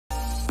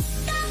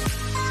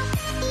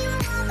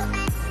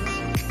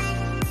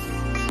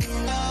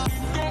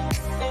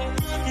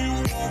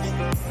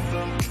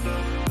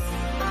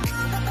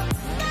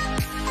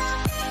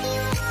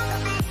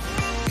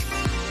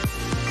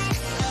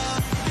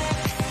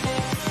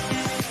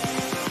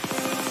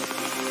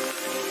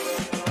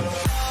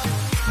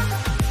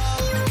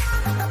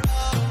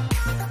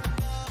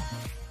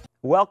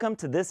Welcome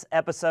to this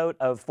episode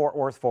of Fort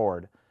Worth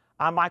Forward.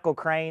 I'm Michael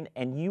Crane,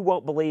 and you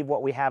won't believe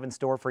what we have in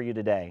store for you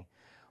today.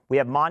 We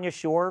have Manya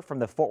Shore from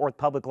the Fort Worth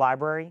Public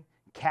Library,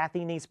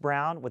 Kathy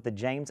Neese-Brown with the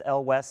James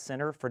L. West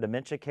Center for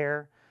Dementia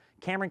Care,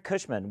 Cameron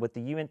Cushman with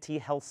the UNT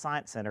Health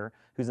Science Center,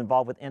 who's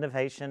involved with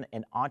innovation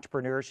and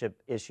entrepreneurship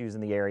issues in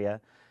the area,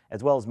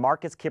 as well as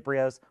Marcus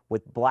Kiprios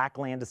with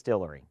Blackland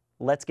Distillery.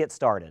 Let's get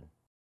started.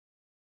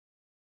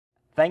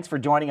 Thanks for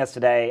joining us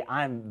today.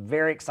 I'm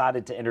very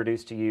excited to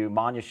introduce to you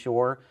Manya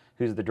Shore,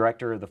 who's the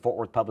director of the Fort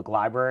Worth Public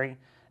Library,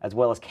 as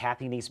well as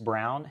Kathy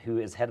Neese-Brown, who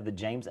is head of the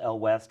James L.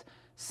 West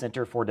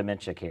Center for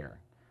Dementia Care.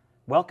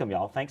 Welcome,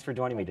 y'all. Thanks for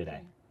joining me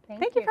today.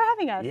 Thank you for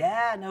having us.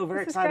 Yeah, no,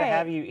 very excited to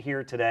have you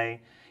here today.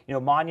 You know,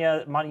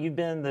 Manya, you've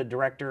been the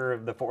director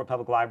of the Fort Worth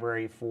Public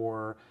Library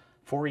for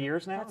 4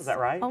 years now, is that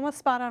right? Almost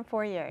spot on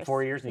 4 years.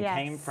 4 years, and you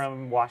came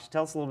from Washington.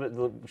 Tell us a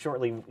little bit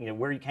shortly,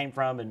 where you came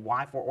from and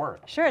why Fort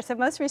Worth. Sure, so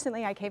most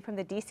recently I came from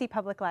the DC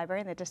Public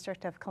Library in the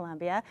District of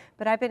Columbia,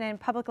 but I've been in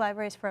public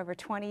libraries for over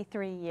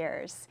 23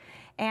 years.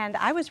 And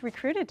I was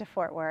recruited to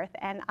Fort Worth,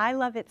 and I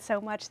love it so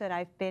much that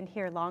I've been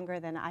here longer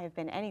than I have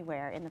been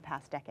anywhere in the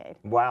past decade.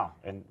 Wow,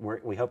 and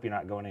we hope you're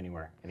not going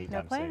anywhere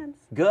anytime soon. No plans.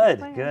 Good,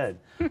 no plans.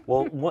 Good.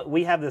 Well,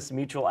 we have this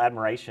mutual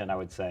admiration, I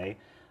would say,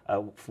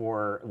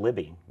 for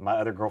Libby, my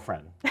other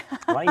girlfriend.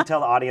 Why don't you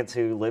tell the audience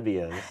who Libby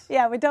is?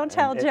 Yeah, but don't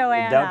tell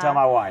Joanna. Don't tell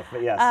my wife,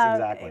 but yes,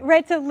 exactly.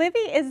 Right, so Libby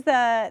is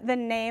the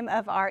name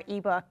of our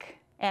ebook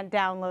and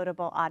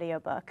downloadable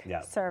audiobook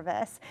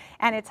service.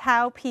 And it's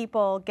how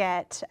people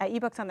get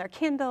ebooks on their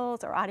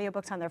Kindles or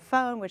audiobooks on their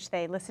phone, which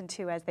they listen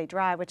to as they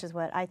drive, which is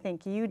what I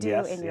think you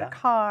do in your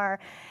car.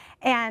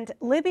 And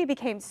Libby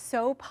became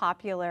so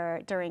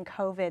popular during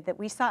COVID that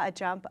we saw a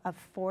jump of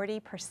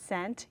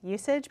 40%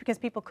 usage because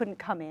people couldn't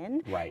come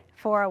in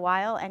for a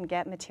while and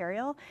get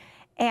material.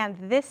 And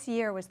this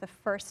year was the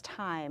first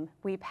time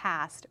we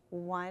passed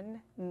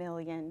 1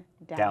 million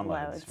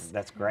downloads.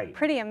 That's great.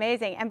 Pretty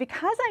amazing. And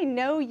because I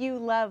know you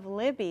love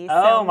Libby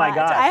so much,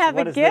 gosh, I have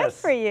a gift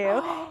for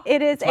you.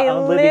 It is a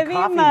Libby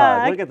coffee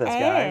mug. Look at this,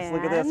 guys. guys.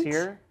 Look at this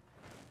here.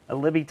 A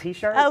Libby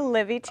t-shirt? A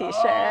Libby t-shirt.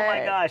 Oh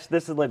my gosh,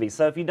 this is Libby.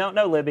 So if you don't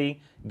know Libby,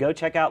 go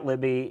check out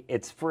Libby.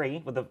 It's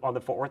free on the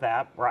Fort Worth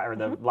app, right, or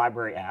the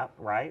library app,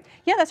 right?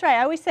 Yeah, that's right.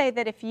 I always say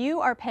that if you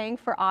are paying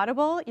for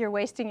Audible, you're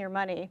wasting your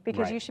money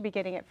because you should be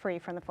getting it free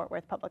from the Fort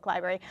Worth Public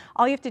Library.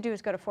 All you have to do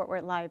is go to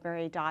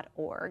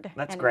fortworthlibrary.org.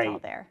 That's and great. It's all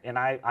there. And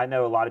I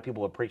know a lot of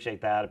people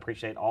appreciate that,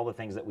 appreciate all the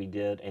things that we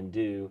did and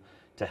do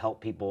to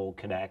help people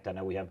connect. I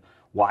know we have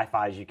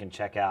Wi-Fi's you can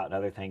check out and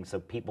other things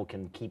so people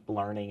can keep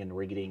learning and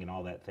reading and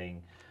all that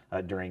thing.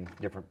 During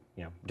different,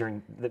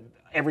 during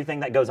everything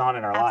that goes on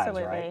in our lives,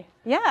 right?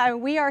 Yeah,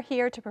 we are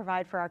here to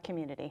provide for our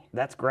community.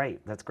 That's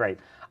great. That's great.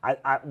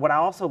 What I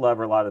also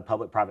love are a lot of the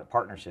public-private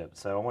partnerships.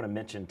 So I want to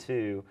mention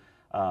too,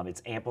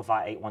 it's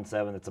Amplify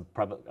 817. It's a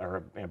public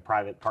or a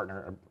private partner.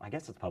 Or I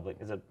guess it's public.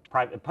 It's a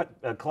private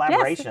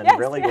collaboration,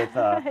 really,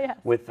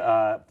 with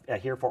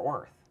here Fort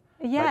Worth.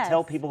 Yes. But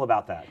tell people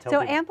about that.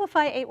 So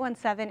Amplify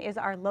 817 is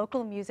our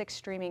local music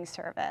streaming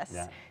service.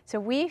 Yeah. So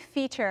we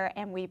feature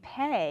and we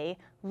pay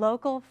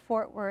local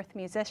Fort Worth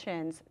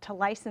musicians to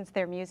license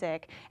their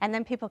music, and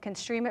then people can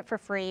stream it for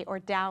free or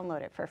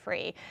download it for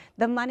free.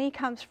 The money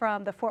comes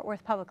from the Fort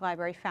Worth Public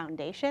Library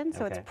Foundation,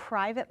 so it's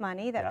private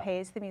money that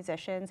pays the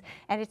musicians,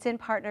 and it's in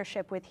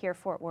partnership with Here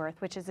Fort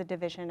Worth, which is a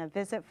division of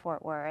Visit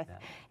Fort Worth.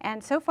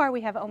 And so far we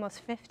have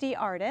almost 50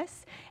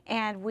 artists,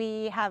 and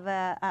we have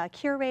a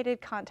curated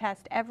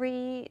contest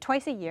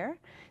twice a year.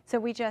 So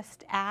we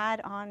just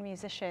add on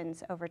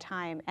musicians over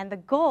time, and the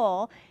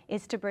goal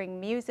is to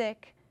bring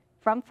music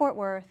from Fort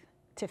Worth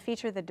to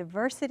feature the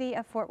diversity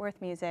of Fort Worth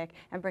music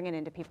and bring it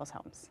into people's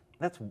homes.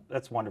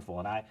 That's wonderful.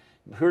 And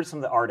who are some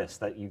of the artists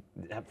that you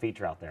have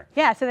feature out there?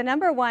 Yeah, so the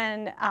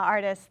 #1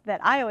 artist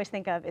that I always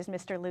think of is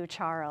Mr. Lou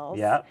Charles.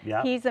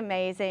 Yeah. He's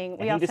amazing.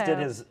 And he just did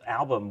his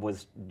album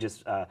was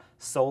just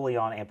solely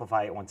on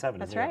Amplify 817.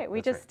 That's right.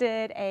 We just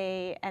did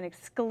an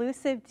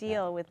exclusive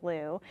deal with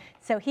Lou.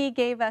 So he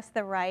gave us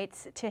the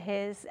rights to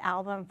his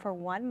album for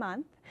 1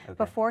 month.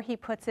 Before he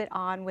puts it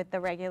on with the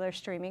regular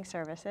streaming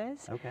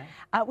services.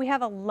 We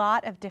have a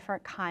lot of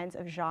different kinds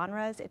of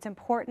genres. It's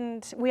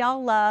important. We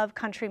all love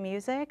country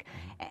music,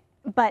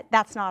 but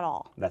that's not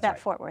all that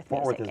Fort Worth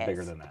music is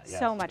bigger than that.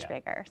 So much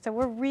bigger. So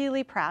we're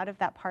really proud of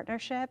that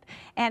partnership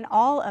and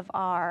all of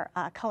our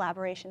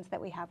collaborations that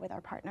we have with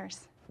our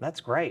partners. That's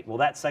great. Well,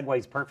 that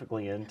segues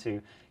perfectly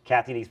into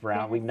Kathy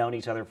Neese-Brown. We've known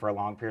each other for a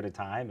long period of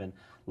time and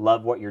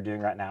love what you're doing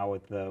right now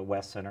with the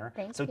West Center.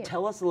 Thank you. So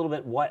tell us a little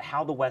bit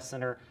how the West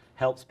Center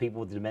helps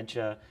people with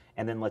dementia,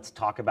 and then let's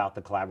talk about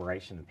the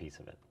collaboration piece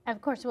of it.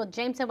 Of course. Well,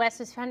 James L. West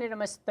was founded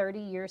almost 30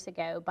 years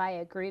ago by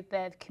a group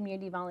of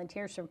community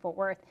volunteers from Fort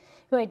Worth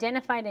who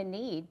identified a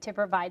need to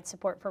provide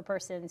support for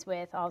persons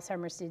with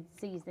Alzheimer's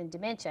disease and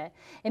dementia.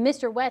 And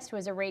Mr. West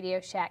was a Radio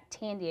Shack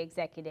Tandy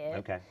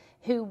executive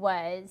who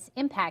was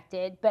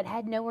impacted but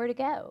had nowhere to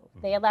go.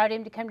 They allowed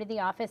him to come to the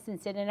office and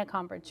sit in a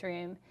conference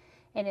room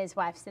And his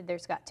wife said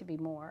there's got to be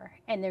more,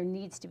 and there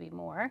needs to be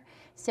more.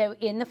 So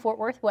in the Fort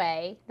Worth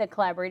way, the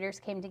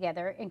collaborators came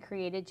together and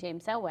created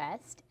James L.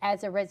 West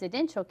as a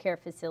residential care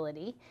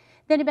facility.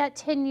 Then about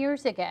 10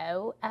 years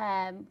ago,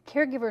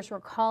 caregivers were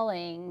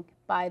calling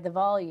by the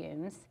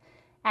volumes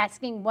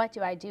asking, what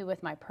do I do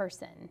with my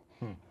person?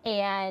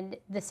 And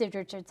the Sid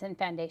Richardson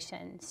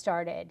Foundation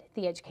started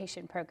the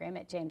education program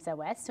at James L.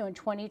 West. So in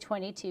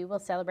 2022, we'll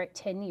celebrate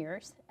 10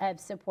 years of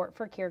support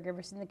for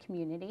caregivers in the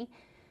community.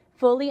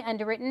 Fully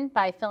underwritten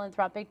by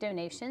philanthropic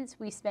donations,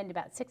 we spend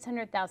about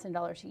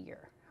 $600,000 a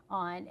year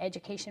on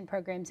education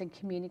programs and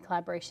community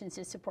collaborations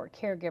to support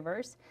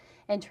caregivers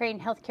and train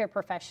healthcare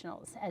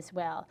professionals as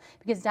well.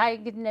 Because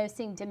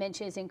diagnosing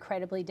dementia is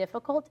incredibly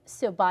difficult,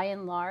 so by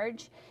and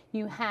large,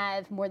 you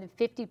have more than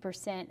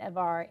 50% of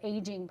our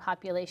aging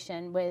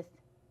population with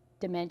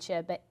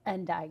dementia but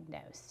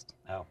undiagnosed.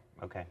 Oh,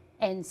 okay.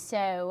 And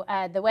so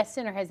the West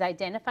Center has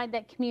identified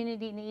that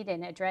community need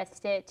and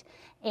addressed it,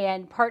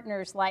 and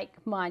partners like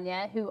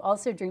Manya, who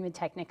also dream in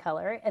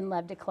Technicolor and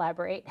love to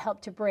collaborate,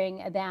 help to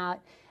bring about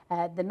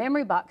the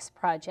Memory Box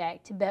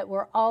project, but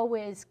we're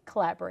always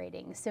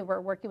collaborating. So we're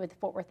working with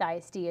Fort Worth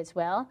ISD as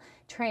well,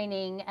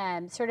 training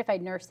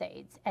certified nurse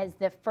aides as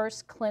the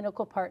first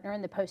clinical partner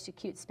in the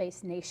post-acute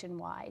space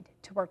nationwide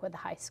to work with the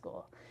high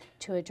school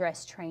to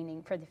address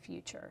training for the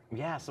future.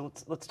 Yeah, so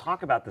let's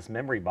talk about this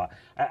Memory Box.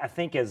 I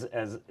think as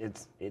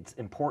it's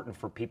important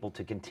for people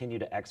to continue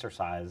to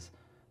exercise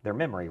their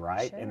memory,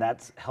 right? Sure. And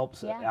that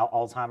helps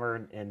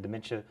Alzheimer and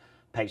dementia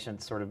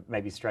patients sort of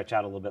maybe stretch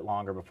out a little bit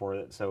longer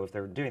before, so if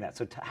they're doing that.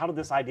 So how did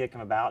this idea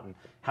come about, and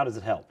how does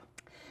it help?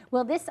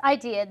 Well, this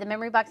idea, the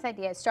Memory Box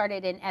idea,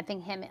 started in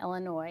Effingham,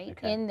 Illinois,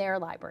 in their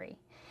library.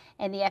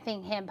 And the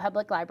Effingham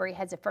Public Library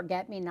has a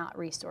Forget-Me-Not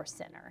Resource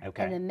Center.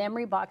 Okay. And the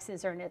memory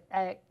boxes are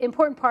an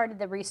important part of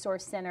the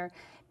Resource Center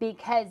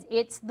because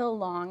it's the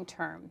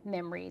long-term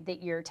memory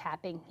that you're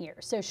tapping here.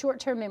 So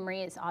short-term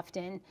memory is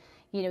often,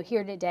 you know,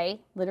 here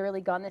today, literally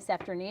gone this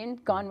afternoon,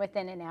 gone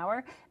within an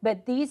hour.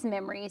 But these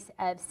memories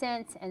of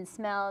scents and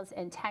smells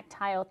and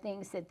tactile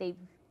things that they've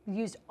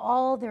used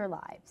all their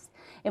lives.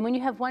 And when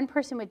you have one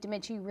person with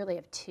dementia, you really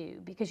have two,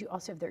 because you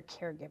also have their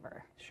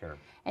caregiver. Sure.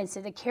 And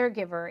so the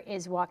caregiver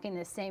is walking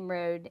the same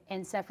road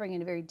and suffering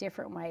in a very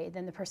different way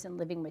than the person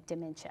living with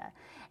dementia.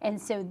 And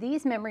so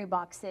these memory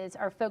boxes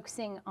are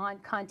focusing on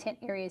content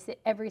areas that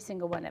every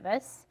single one of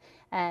us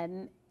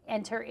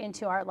enter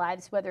into our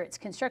lives, whether it's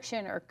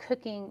construction or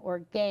cooking or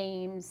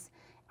games,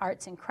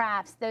 arts and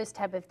crafts, those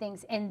type of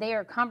things. And they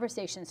are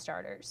conversation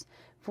starters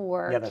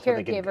for that's caregivers.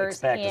 What they can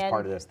expect as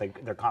part of this.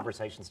 They're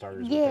conversation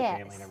starters with their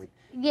family and everything.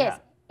 Yes.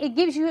 It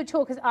gives you a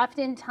tool, because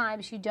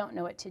oftentimes you don't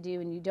know what to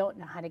do and you don't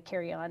know how to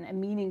carry on a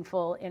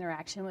meaningful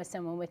interaction with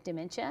someone with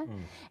dementia.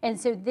 And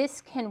so this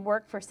can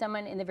work for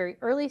someone in the very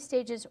early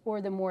stages or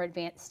the more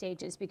advanced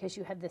stages, because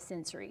you have the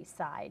sensory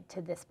side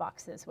to this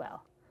box as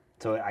well.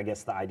 So I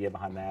guess the idea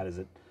behind that is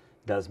it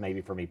does,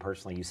 maybe for me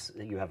personally,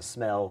 you have a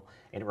smell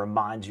and it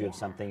reminds you of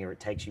something, or it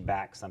takes you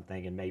back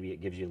something, and maybe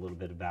it gives you a little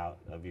bit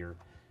of your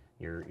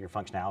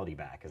functionality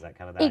back. Is that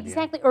kind of the idea?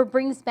 Exactly, or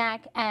brings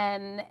back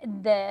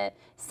the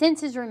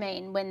senses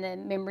remain when the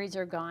memories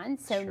are gone.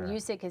 So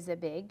music is a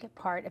big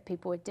part of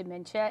people with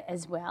dementia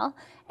as well.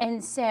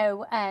 And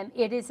so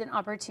it is an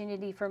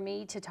opportunity for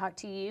me to talk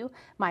to you,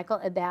 Michael,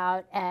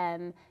 about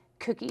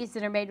cookies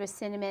that are made with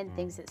cinnamon,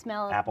 things that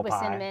smell Apple with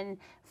pie. Cinnamon.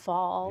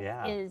 Fall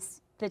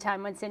is the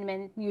time when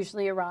cinnamon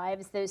usually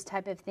arrives, those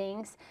type of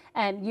things.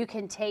 You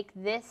can take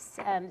this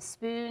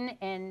spoon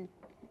and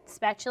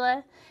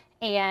spatula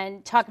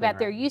and talk about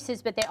their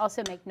uses, but they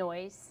also make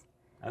noise.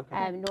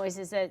 Okay. Noise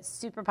is a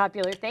super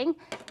popular thing.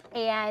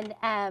 And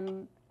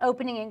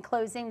opening and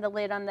closing the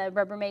lid on the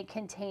Rubbermaid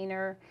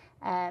container,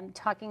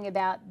 talking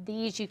about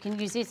these. You can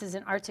use these as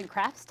an arts and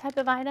crafts type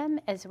of item,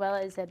 as well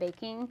as a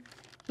baking,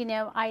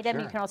 item.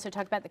 You can also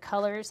talk about the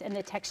colors and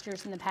the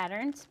textures and the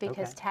patterns,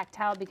 because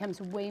tactile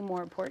becomes way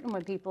more important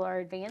when people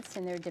are advanced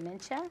in their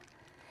dementia.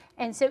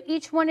 And so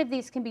each one of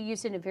these can be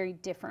used in a very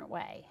different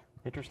way.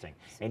 Interesting.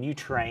 And you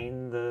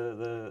train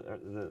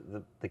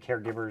the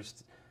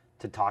caregivers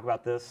to talk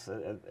about this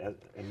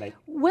and make...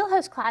 We'll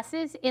host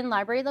classes in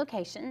library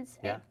locations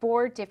at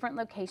 4 different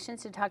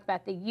locations to talk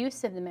about the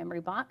use of the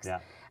memory box.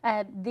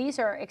 These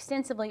are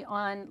extensively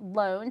on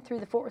loan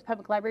through the Fort Worth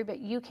Public Library, but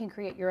you can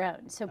create your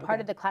own. So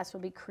part of the class will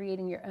be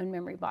creating your own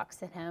memory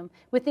box at home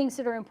with things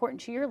that are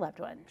important to your loved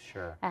one.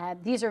 Sure.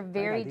 These are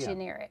very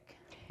generic.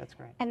 That's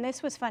great. And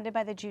this was funded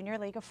by the Junior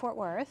League of Fort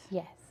Worth.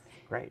 Yes.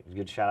 Great.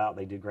 Good shout out.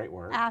 They do great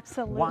work.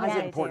 Absolutely. Why is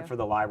it important for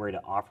the library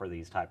to offer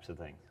these types of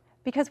things?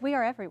 Because we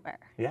are everywhere.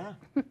 Yeah.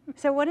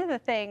 So one of the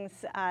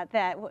things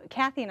that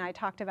Kathy and I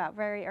talked about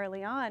very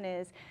early on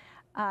is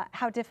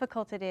how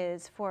difficult it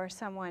is for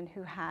someone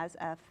who has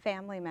a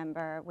family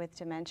member with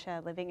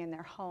dementia living in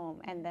their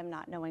home and them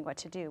not knowing what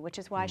to do, which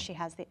is why she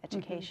has the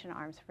education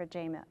arms for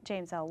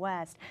James L.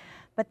 West.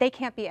 But they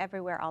can't be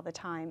everywhere all the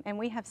time, and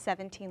we have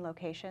 17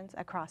 locations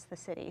across the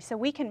city. So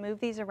we can move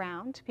these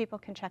around, people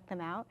can check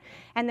them out,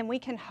 and then we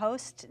can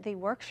host the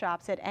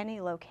workshops at any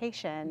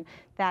location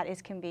that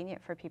is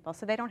convenient for people.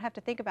 So they don't have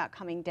to think about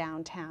coming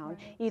downtown,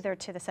 either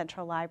to the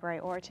Central Library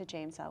or to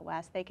James L.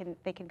 West. They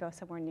can go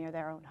somewhere near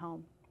their own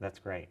home. That's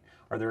great.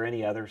 Are there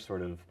any other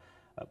sort of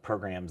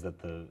programs that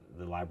the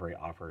library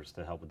offers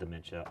to help with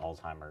dementia,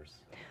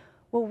 Alzheimer's?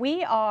 Well,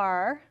 we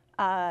are,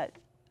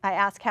 I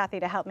asked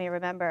Kathy to help me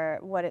remember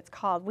what it's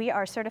called. We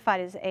are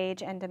certified as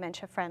age and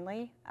dementia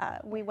friendly.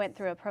 We went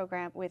through a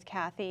program with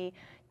Kathy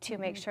to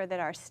make sure that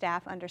our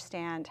staff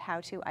understand how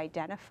to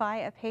identify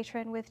a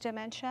patron with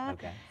dementia,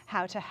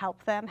 how to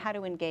help them, how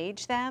to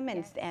engage them,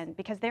 and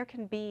because there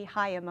can be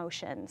high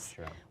emotions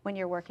when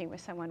you're working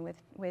with someone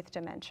with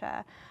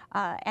dementia.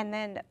 And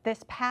then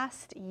this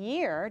past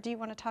year, do you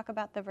want to talk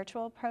about the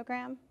virtual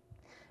program?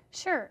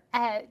 Sure.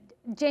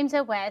 James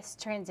L.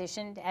 West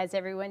transitioned, as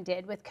everyone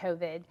did with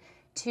COVID,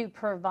 to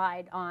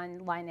provide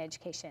online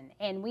education.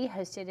 And we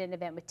hosted an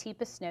event with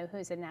Teepa Snow, who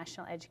is a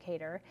national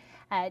educator.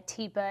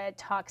 Teepa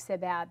talks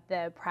about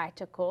the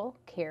practical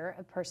care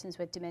of persons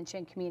with dementia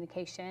and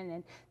communication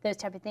and those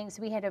type of things.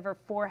 We had over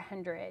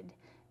 400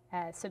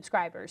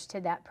 subscribers to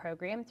that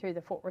program through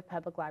the Fort Worth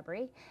Public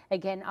Library,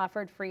 again,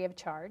 offered free of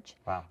charge.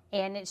 Wow.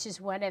 And it's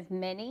just one of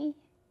many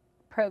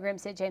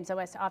programs that James L.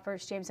 West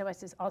offers. James L.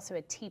 West is also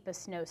a Teepa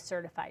Snow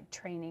certified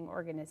training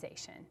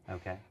organization.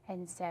 Okay.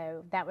 And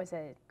so that was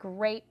a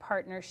great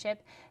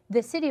partnership.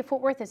 The city of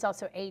Fort Worth is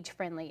also age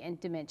friendly and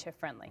dementia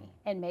friendly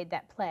and made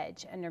that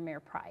pledge under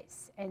Mayor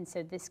Price. And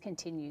so this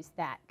continues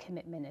that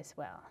commitment as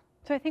well.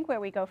 So I think where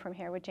we go from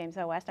here with James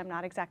L. West, I'm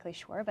not exactly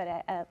sure,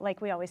 but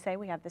like we always say,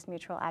 we have this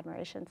mutual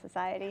admiration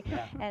society,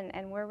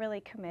 and we're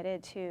really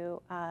committed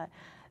to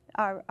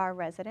our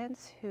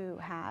residents who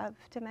have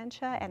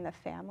dementia and the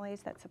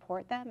families that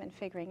support them and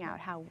figuring out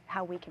how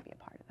we can be a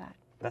part of that.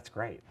 That's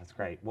great. That's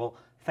great. Well,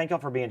 thank y'all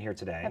for being here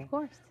today. Of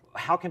course.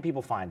 How can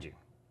people find you?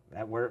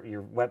 Where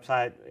your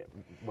website?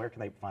 Where can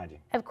they find you?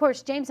 Of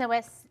course, James L.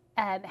 West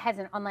has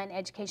an online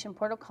education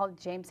portal called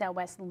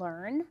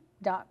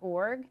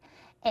jameslwestlearn.org.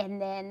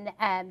 And then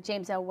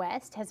James L.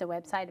 West has a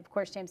website, of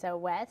course,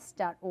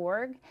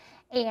 jameslwest.org.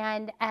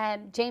 And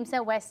James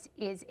L. West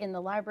is in the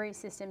library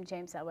system.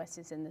 James L. West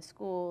is in the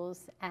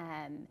schools.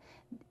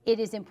 It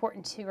is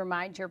important to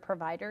remind your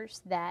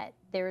providers that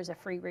there is a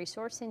free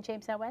resource in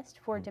James L. West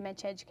for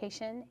dementia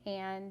education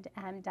and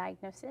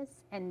diagnosis.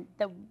 And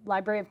the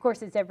library, of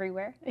course, is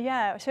everywhere.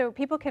 Yeah, so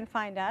people can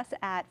find us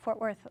at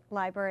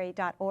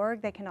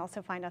fortworthlibrary.org. They can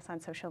also find us on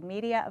social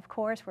media, of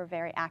course. We're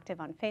very active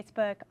on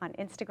Facebook, on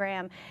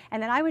Instagram.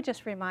 And then I would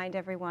just remind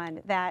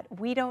everyone that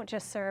we don't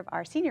just serve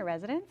our senior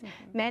residents.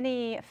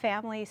 Many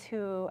families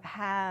who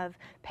have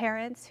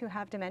parents who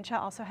have dementia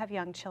also have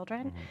young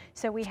children.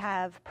 So we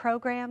have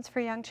programs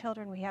for young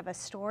children. We have a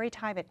story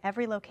time at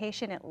every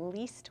location at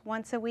least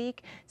once a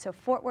week. So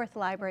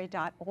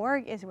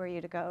fortworthlibrary.org is where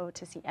you go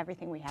to see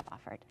everything we have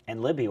offered.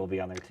 And Libby will be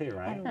on there too,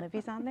 right? And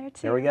Libby's on there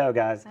too. There we go,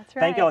 guys. That's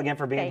right. Thank y'all again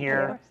for being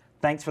here.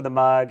 Thanks for the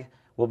mug.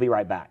 We'll be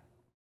right back.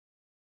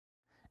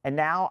 And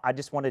now I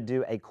just want to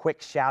do a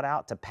quick shout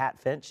out to Pat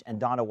Finch and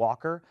Donna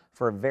Walker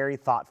for a very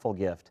thoughtful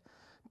gift.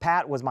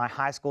 Pat was my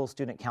high school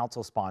student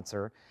council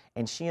sponsor,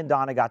 and she and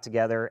Donna got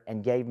together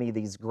and gave me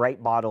these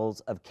great bottles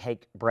of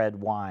cake bread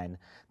wine.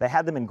 They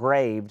had them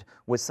engraved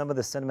with some of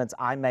the sentiments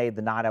I made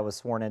the night I was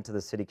sworn into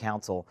the city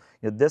council.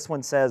 You know, this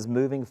one says,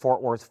 "Moving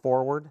Fort Worth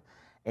forward,"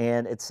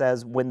 and it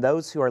says, "When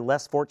those who are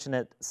less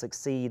fortunate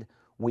succeed,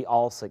 we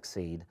all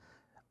succeed."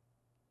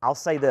 I'll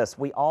say this,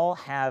 we all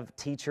have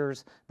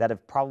teachers that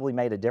have probably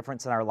made a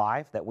difference in our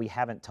life that we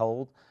haven't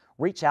told.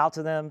 Reach out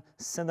to them,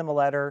 send them a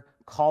letter,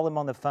 call them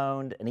on the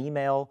phone, an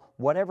email,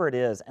 whatever it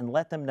is, and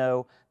let them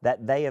know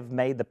that they have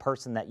made the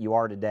person that you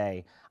are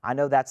today. I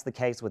know that's the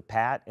case with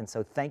Pat, and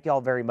so thank y'all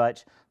very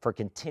much for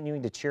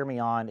continuing to cheer me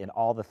on in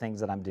all the things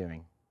that I'm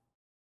doing.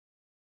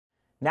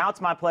 Now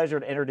it's my pleasure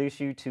to introduce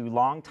you to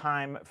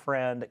longtime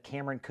friend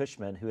Cameron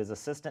Cushman, who is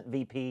Assistant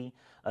VP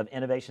of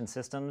Innovation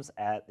Systems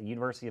at the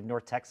University of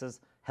North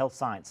Texas Health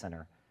Science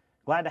Center.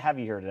 Glad to have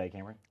you here today,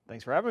 Cameron.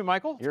 Thanks for having me,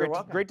 Michael. You're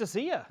welcome. Great to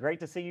see you. Great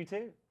to see you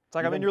too. It's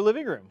like I'm in your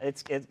living room.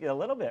 It's a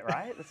little bit,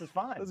 right? This is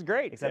fun. This is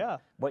great.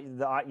 Except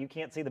you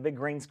can't see the big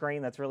green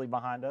screen that's really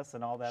behind us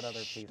and all that other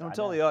piece. Don't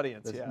tell the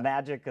audience. This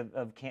magic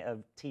of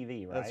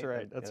TV, right? That's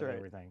right. That's right.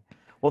 Everything.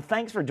 Well,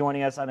 thanks for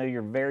joining us. I know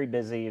you're very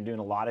busy. You're doing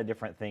a lot of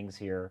different things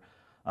here.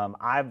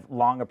 I've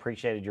long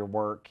appreciated your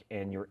work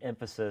and your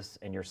emphasis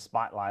and your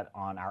spotlight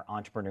on our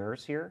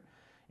entrepreneurs here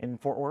in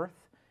Fort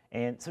Worth.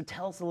 And so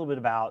tell us a little bit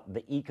about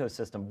the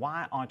ecosystem,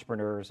 why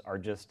entrepreneurs are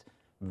just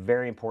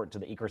very important to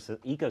the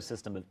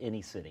ecosystem of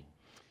any city.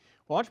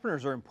 Well,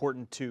 entrepreneurs are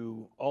important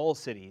to all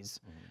cities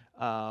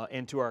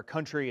and to our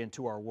country and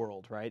to our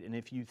world, right? And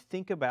if you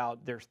think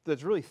about,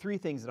 there's really three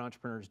things that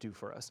entrepreneurs do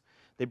for us.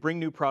 They bring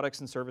new products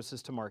and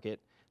services to market,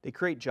 they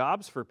create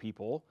jobs for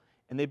people,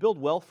 and they build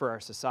wealth for our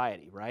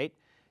society, right?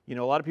 You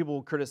know, a lot of people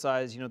will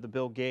criticize, you know, the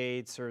Bill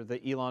Gates or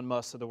the Elon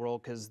Musk of the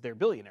world because they're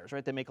billionaires,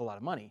 right? They make a lot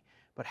of money.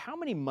 But how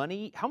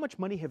much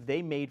money have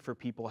they made for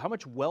people? How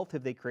much wealth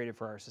have they created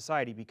for our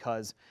society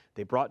because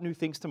they brought new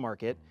things to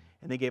market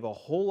and they gave a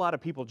whole lot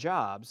of people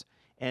jobs?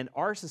 And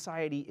our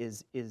society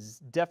is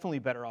definitely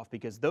better off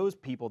because those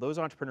people, those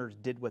entrepreneurs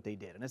did what they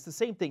did. And it's the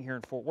same thing here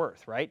in Fort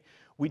Worth, right?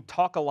 We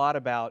talk a lot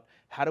about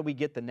how do we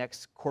get the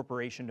next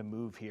corporation to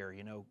move here,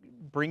 you know,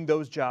 bring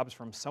those jobs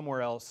from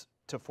somewhere else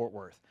to Fort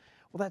Worth.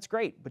 Well, that's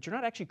great, but you're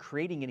not actually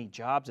creating any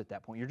jobs at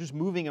that point. You're just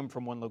moving them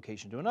from one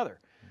location to another.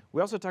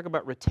 We also talk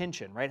about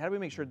retention, right? How do we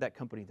make sure that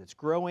company that's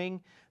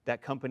growing,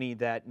 that company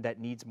that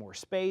needs more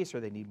space or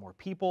they need more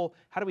people,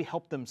 how do we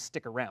help them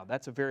stick around?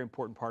 That's a very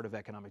important part of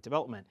economic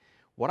development.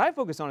 What I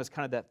focus on is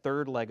kind of that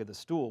third leg of the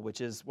stool,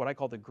 which is what I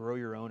call the grow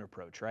your own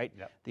approach, right?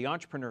 Yep. The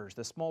entrepreneurs,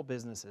 the small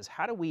businesses,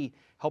 how do we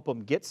help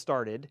them get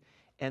started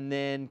and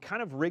then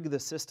kind of rig the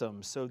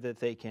system so that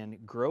they can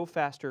grow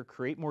faster,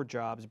 create more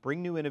jobs,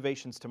 bring new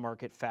innovations to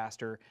market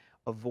faster,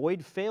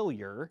 avoid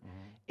failure,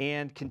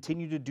 and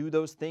continue to do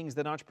those things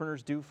that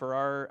entrepreneurs do for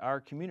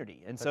our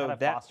community. And so kind of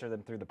that foster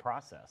them through the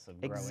process of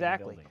growing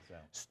exactly. and building. So.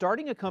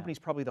 Starting a company is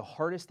probably the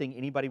hardest thing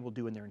anybody will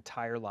do in their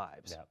entire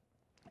lives. Yep.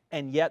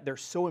 And yet they're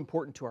so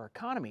important to our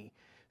economy.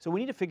 So we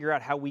need to figure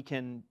out how we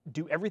can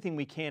do everything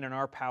we can in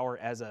our power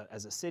as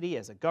a city,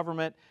 as a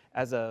government,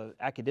 as an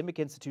academic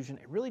institution,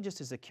 and really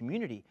just as a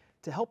community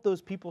to help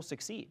those people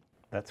succeed.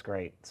 That's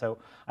great. So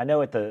I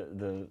know at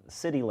the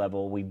city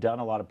level, we've done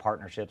a lot of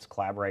partnerships,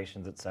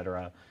 collaborations, et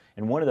cetera.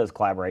 And one of those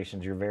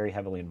collaborations you're very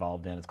heavily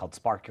involved in, it's called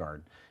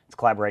Sparkyard. It's a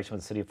collaboration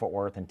with the City of Fort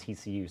Worth and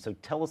TCU. So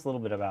tell us a little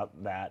bit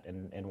about that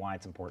and why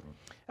it's important.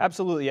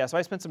 Absolutely, yeah. So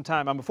I spent some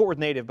time, I'm a Fort Worth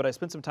native, but I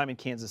spent some time in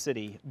Kansas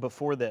City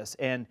before this.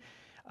 And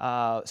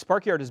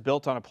Sparkyard is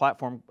built on a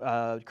platform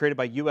created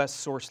by US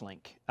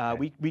SourceLink.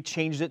 Okay. We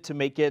changed it to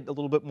make it a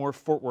little bit more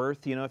Fort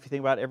Worth. You know, if you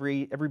think about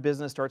every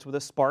business starts with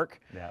a spark.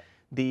 Yeah.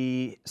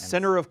 The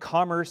center of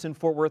commerce in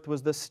Fort Worth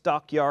was the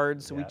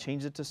stockyard, so we Yeah.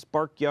 changed it to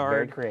Sparkyard.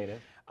 Very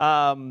creative.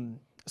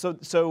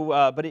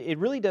 But it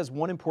really does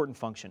one important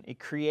function. It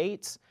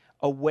creates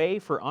a way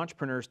for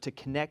entrepreneurs to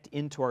connect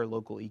into our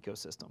local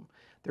ecosystem.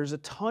 There's a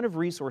ton of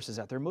resources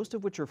out there, most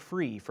of which are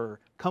free for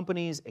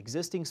companies,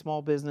 existing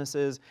small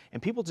businesses, and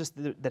people just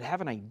that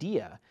have an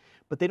idea,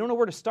 but they don't know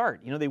where to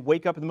start. You know, they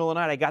wake up in the middle of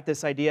the night, I got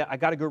this idea, I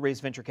got to go raise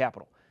venture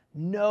capital.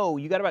 No,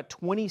 you got about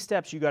 20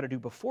 steps you got to do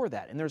before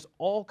that. And there's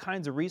all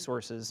kinds of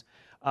resources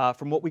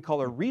from what we call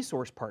our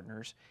resource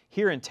partners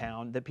here in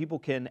town that people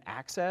can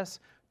access,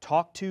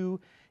 talk to,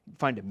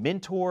 find a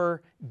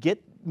mentor,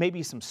 get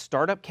maybe some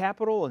startup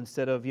capital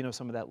instead of, you know,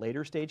 some of that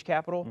later stage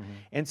capital.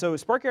 And so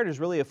Sparkyard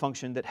is really a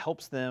function that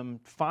helps them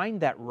find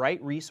that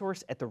right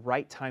resource at the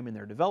right time in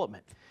their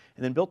development.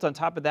 And then built on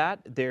top of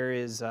that, there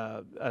is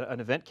an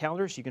event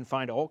calendar, so you can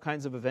find all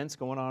kinds of events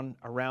going on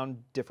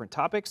around different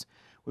topics.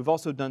 We've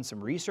also done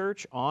some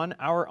research on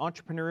our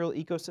entrepreneurial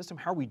ecosystem.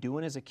 How are we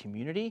doing as a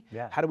community?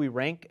 Yeah. How do we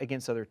rank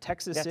against other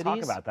Texas cities?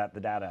 Talk about that, the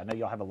data. I know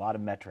y'all have a lot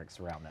of metrics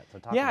around that. So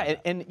talk about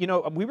that. And you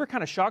know, we were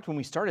kind of shocked when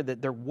we started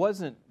that there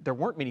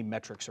weren't many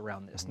metrics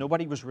around this.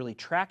 Nobody was really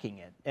tracking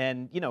it.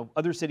 And you know,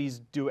 other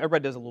cities do,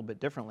 everybody does a little bit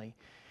differently.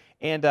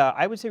 And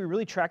I would say we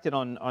really tracked it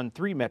on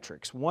three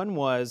metrics. One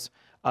was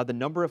the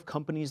number of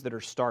companies that are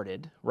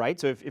started, right?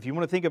 So if you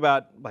want to think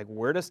about like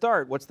where to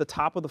start, what's the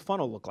top of the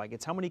funnel look like?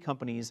 It's how many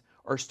companies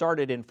are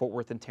started in Fort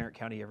Worth and Tarrant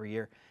County every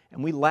year.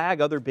 And we lag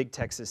other big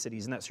Texas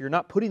cities in that. So you're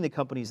not putting the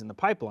companies in the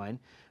pipeline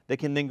that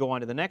can then go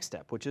on to the next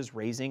step, which is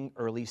raising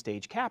early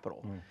stage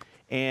capital.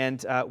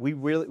 And we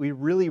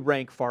really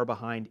rank far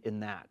behind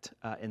in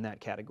that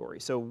category.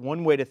 So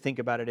one way to think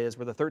about it is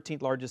we're the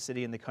 13th largest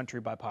city in the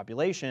country by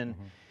population.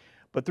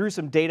 But through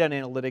some data and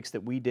analytics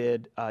that we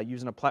did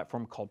using a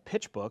platform called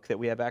PitchBook that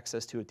we have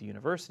access to at the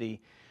university,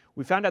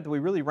 we found out that we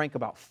really rank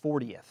about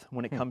 40th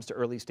when it comes to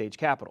early stage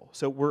capital.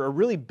 So we're a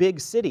really big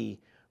city,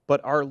 but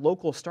our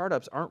local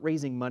startups aren't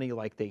raising money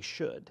like they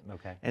should.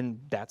 Okay. And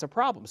that's a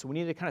problem. So we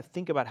need to kind of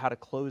think about how to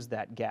close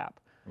that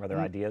gap. Are there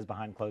ideas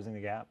behind closing the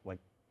gap like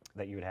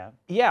that you would have?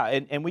 Yeah,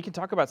 and we can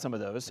talk about some of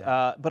those,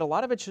 but a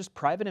lot of it's just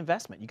private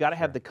investment. You got to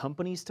have the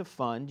companies to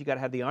fund. You got to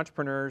have the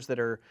entrepreneurs that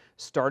are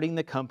starting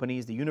the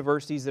companies, the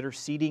universities that are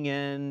seeding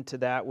into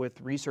that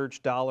with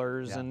research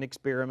dollars and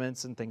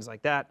experiments and things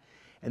like that.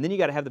 And then you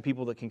got to have the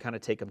people that can kind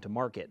of take them to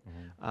market.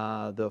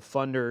 The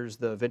funders,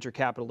 the venture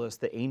capitalists,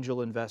 the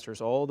angel investors,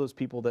 all those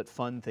people that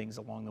fund things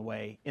along the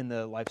way in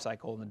the life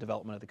cycle and the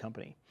development of the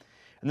company.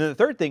 And then the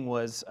third thing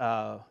was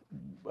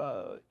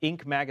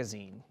Inc.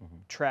 magazine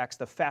tracks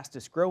the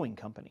fastest growing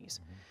companies.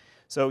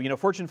 So, you know,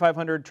 Fortune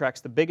 500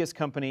 tracks the biggest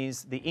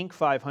companies. The Inc.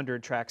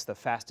 500 tracks the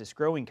fastest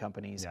growing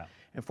companies.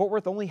 And Fort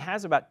Worth only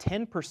has about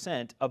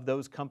 10% of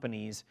those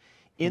companies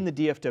in the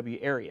DFW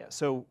area.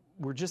 So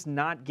we're just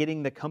not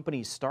getting the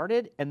companies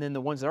started, and then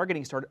the ones that are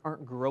getting started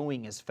aren't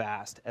growing as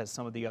fast as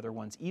some of the other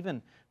ones.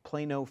 Even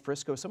Plano,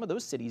 Frisco, some of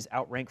those cities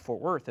outrank Fort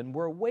Worth, and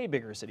we're a way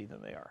bigger city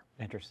than they are.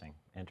 Interesting,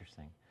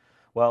 interesting.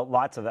 Well,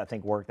 lots of, I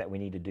think, work that we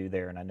need to do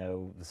there, and I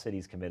know the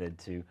city's committed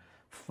to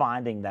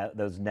finding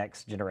those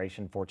next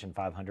generation Fortune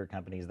 500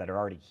 companies that are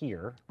already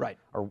here, Right.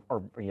 or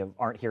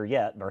aren't here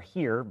yet, or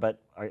here,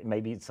 but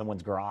maybe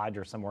someone's garage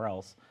or somewhere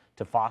else,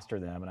 to foster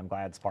them. And I'm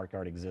glad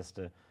Sparkyard exists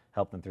to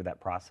help them through that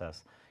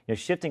process.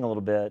 Shifting a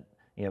little bit,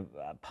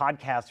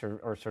 podcasts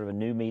are sort of a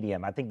new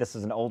medium. I think this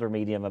is an older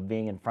medium of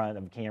being in front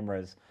of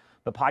cameras,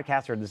 but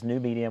podcasts are this new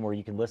medium where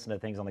you can listen to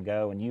things on the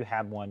go, and you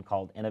have one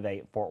called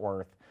Innovate Fort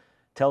Worth.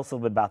 Tell us a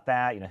little bit about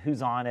that.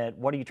 Who's on it?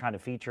 What are you trying to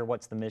feature?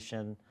 What's the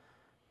mission?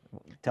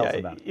 Tell us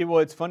about it. Well,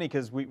 it's funny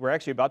because we're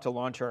actually about to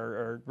launch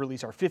or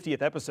release our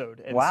 50th episode.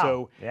 And Wow.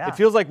 so Yeah. it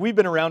feels like we've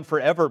been around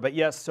forever. But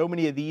yes, so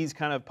many of these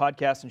kind of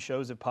podcasts and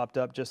shows have popped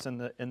up just in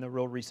the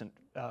real recent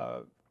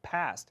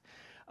past.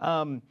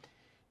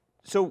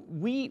 So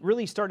we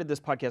really started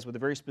this podcast with a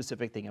very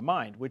specific thing in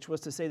mind, which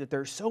was to say that there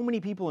are so many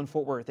people in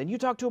Fort Worth, and you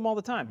talk to them all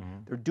the time. Mm-hmm.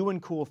 They're doing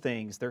cool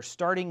things. They're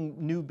starting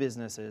new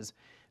businesses.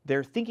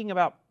 They're thinking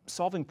about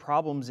solving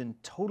problems in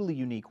totally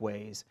unique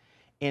ways,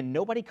 and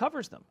nobody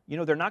covers them.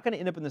 They're not going to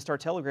end up in the Star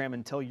Telegram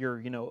until you're,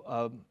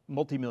 a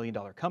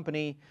multi-million-dollar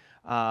company.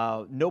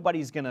 Nobody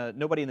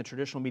in the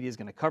traditional media is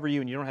going to cover you,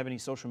 and you don't have any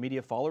social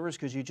media followers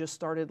because you just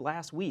started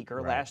last week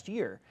or last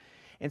year.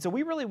 And so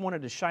we really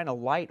wanted to shine a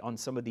light on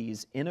some of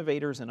these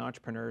innovators and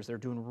entrepreneurs that are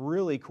doing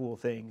really cool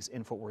things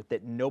in Fort Worth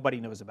that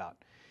nobody knows about.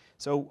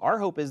 So our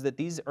hope is that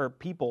these are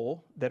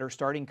people that are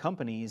starting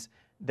companies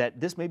that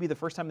this may be the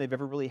first time they've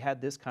ever really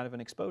had this kind of an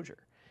exposure.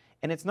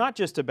 And it's not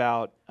just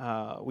about,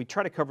 we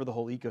try to cover the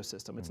whole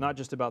ecosystem. It's not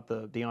just about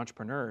the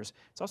entrepreneurs.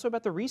 It's also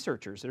about the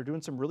researchers that are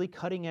doing some really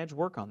cutting edge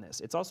work on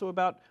this. It's also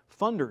about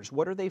funders.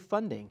 What are they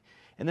funding?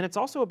 And then it's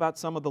also about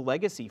some of the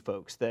legacy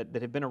folks that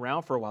have been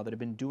around for a while, that have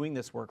been doing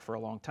this work for a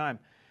long time.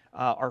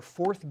 Our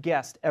fourth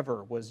guest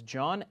ever was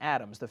John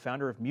Adams, the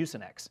founder of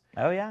Mucinex.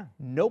 Oh, yeah.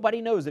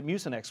 Nobody knows that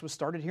Mucinex was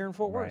started here in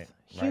Fort Worth.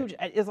 Huge.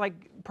 It's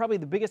like probably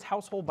the biggest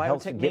household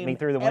biotech name get me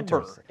through the ever.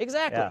 winters.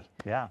 Exactly.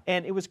 Yeah.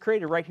 And it was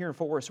created right here in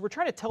Fort Worth. So we're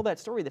trying to tell that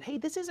story that, hey,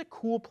 this is a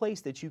cool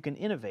place that you can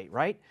innovate,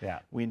 right? Yeah.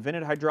 We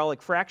invented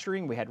hydraulic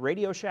fracturing. We had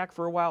Radio Shack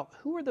for a while.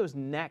 Who are those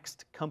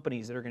next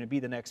companies that are going to be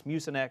the next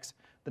Mucinex,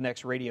 the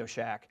next Radio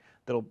Shack,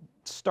 that'll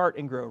start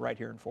and grow right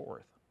here in Fort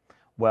Worth?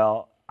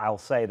 Well, I'll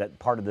say that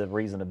part of the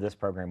reason of this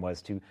program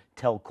was to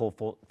tell cool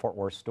Fort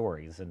Worth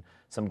stories, and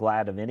so I'm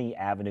glad of any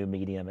avenue,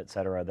 medium, et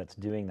cetera, that's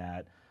doing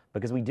that,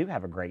 because we do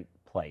have a great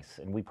place,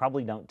 and we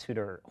probably don't toot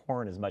our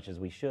horn as much as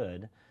we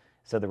should,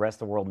 so the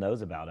rest of the world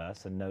knows about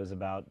us and knows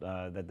about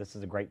that this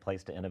is a great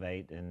place to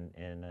innovate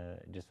and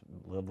just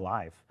live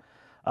life.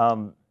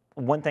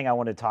 One thing I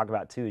wanted to talk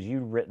about too is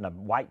you've written a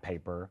white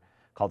paper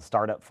called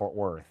Startup Fort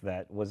Worth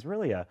that was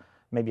really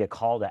maybe a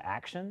call to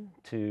action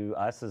to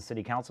us as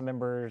city council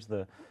members,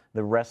 the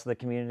rest of the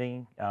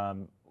community.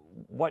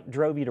 What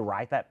drove you to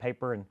write that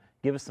paper, and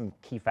give us some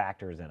key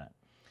factors in it?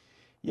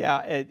 Yeah,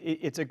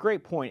 it's a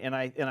great point, and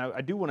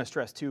I do want to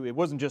stress too, it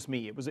wasn't just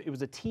me. It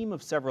was a team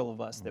of several of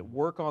us that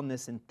work on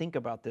this and think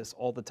about this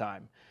all the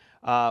time.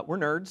 We're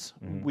nerds,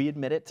 we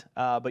admit it,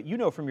 but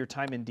from your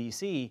time in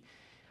DC,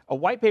 a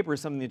white paper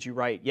is something that you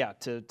write,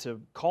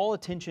 to call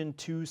attention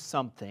to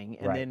something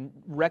and then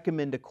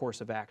recommend a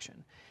course of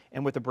action.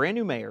 And with a brand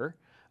new mayor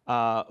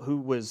who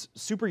was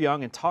super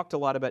young and talked a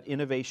lot about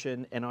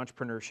innovation and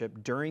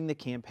entrepreneurship during the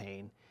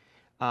campaign,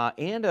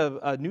 and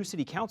a new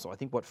city council. I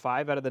think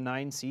 5 out of the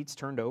 9 seats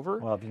turned over.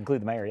 Well, if you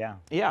include the mayor, yeah.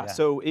 Yeah.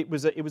 So it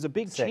was a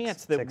big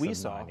chance that we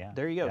saw. 9, yeah.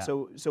 There you go.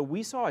 Yeah. So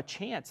we saw a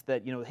chance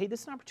that hey,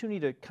 this is an opportunity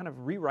to kind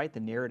of rewrite the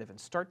narrative and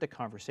start the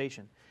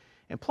conversation.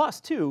 And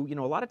plus, too,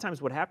 a lot of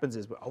times what happens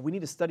is, we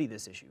need to study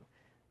this issue.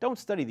 Don't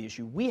study the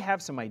issue. We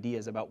have some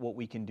ideas about what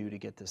we can do to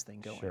get this thing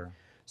going. Sure.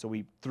 So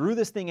we threw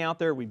this thing out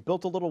there. We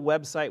built a little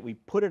website. We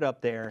put it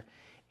up there,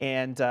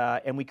 and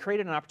we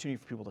created an opportunity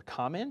for people to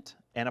comment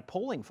and a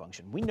polling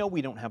function. We know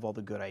we don't have all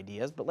the good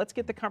ideas, but let's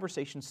get the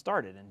conversation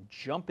started and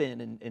jump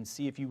in and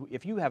see if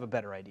you have a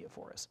better idea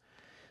for us.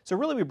 So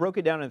really, we broke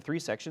it down into 3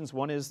 sections.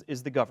 One is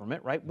the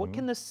government, right? What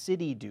can the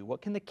city do?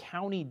 What can the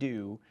county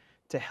do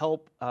to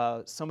help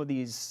some of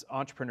these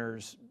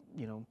entrepreneurs,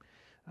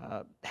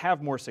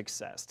 have more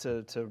success,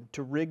 to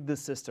rig the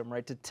system,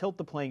 right? To tilt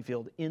the playing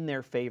field in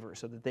their favor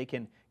so that they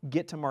can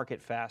get to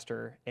market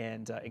faster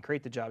and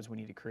create the jobs we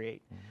need to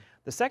create.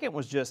 The second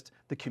was just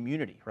the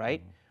community,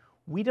 right?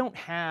 We don't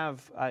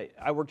have,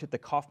 I worked at the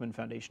Kauffman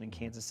Foundation in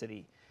Kansas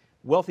City.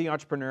 Wealthy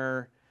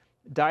entrepreneur,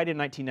 died in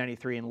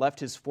 1993 and left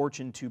his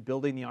fortune to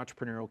building the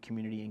entrepreneurial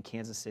community in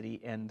Kansas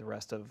City and the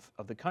rest of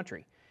the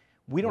country.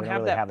 We don't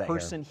have that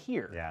person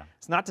here. Yeah.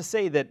 It's not to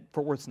say that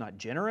Fort Worth's not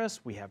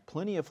generous. We have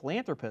plenty of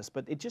philanthropists,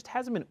 but it just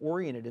hasn't been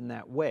oriented in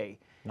that way.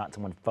 Not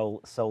someone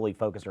solely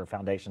focused, or a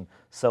foundation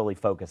solely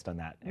focused on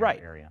that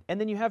area.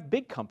 And then you have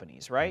big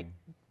companies, right?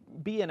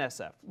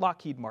 BNSF,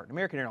 Lockheed Martin,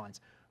 American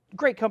Airlines.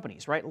 Great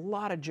companies, right? A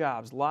lot of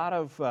jobs, a lot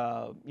of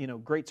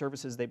great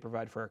services they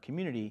provide for our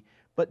community,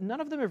 but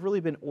none of them have really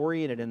been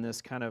oriented in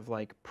this kind of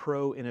like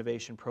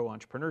pro-innovation,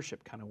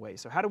 pro-entrepreneurship kind of way.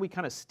 So how do we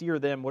kind of steer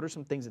them? What are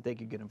some things that they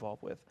could get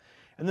involved with?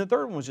 And the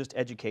third one was just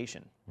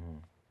education.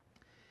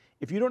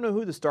 if you don't know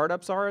who the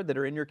startups are that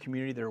are in your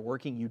community that are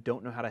working, you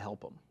don't know how to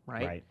help them,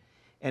 right? Right.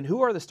 And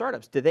who are the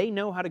startups? Do they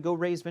know how to go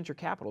raise venture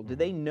capital? Do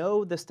they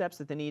know the steps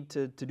that they need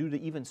to do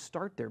to even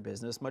start their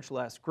business, much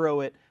less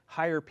grow it,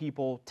 hire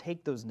people,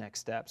 take those next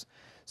steps?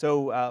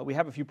 So we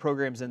have a few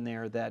programs in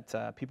there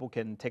that people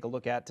can take a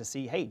look at to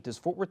see, hey, does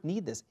Fort Worth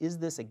need this? Is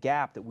this a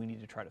gap that we need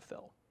to try to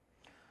fill?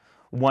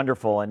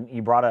 Wonderful. And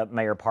you brought up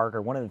Mayor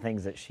Parker. One of the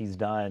things that she's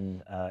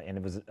done, and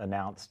it was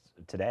announced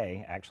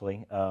today,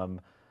 actually,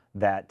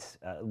 that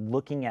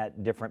looking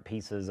at different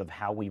pieces of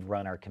how we've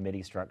run our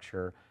committee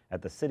structure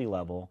at the city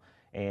level,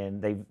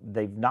 and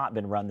they've not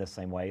been run the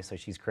same way. So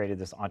she's created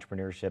this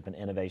entrepreneurship and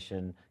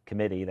innovation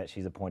committee that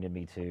she's appointed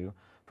me to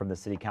from the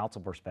city council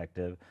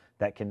perspective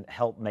that can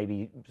help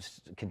maybe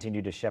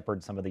continue to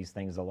shepherd some of these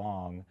things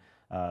along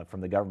from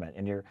the government.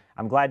 And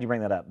I'm glad you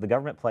bring that up. The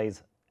government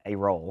plays a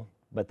role,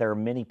 but there are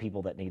many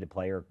people that need to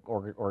play, or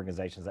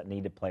organizations that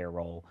need to play a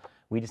role.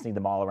 We just need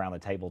them all around the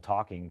table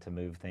talking to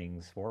move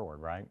things forward,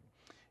 right?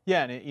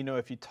 Yeah, and you know,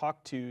 if you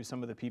talk to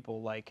some of the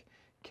people like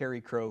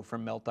Carrie Crow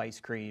from Melt Ice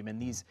Cream and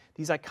these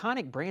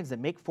iconic brands that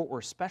make Fort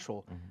Worth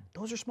special,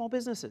 those are small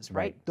businesses,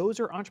 right? Those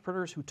are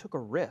entrepreneurs who took a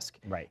risk.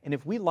 Right. And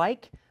if we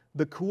like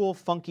the cool,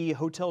 funky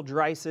Hotel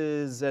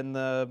Dreises and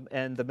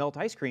the Melt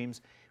Ice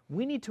Creams,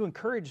 we need to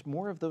encourage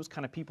more of those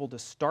kind of people to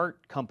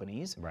start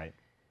companies. Right.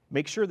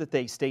 Make sure that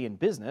they stay in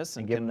business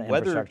and give can them the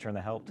weather infrastructure and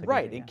the help to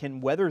right, get it, and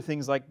can weather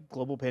things like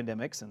global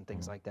pandemics and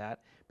things like that,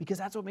 because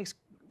that's what makes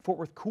Fort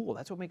Worth cool.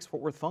 That's what makes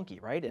Fort Worth funky,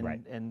 right?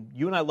 And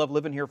you and I love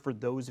living here for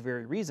those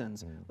very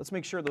reasons. Let's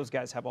make sure those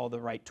guys have all the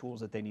right tools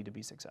that they need to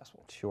be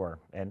successful. Sure.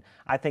 And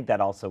I think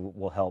that also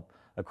will help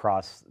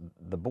across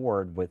the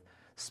board with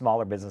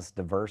smaller business,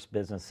 diverse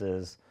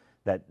businesses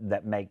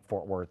that make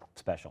Fort Worth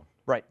special.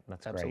 Right.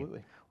 That's absolutely.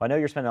 Great. Well, I know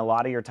you're spending a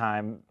lot of your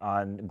time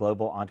on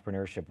Global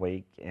Entrepreneurship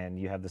Week, and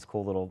you have this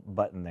cool little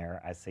button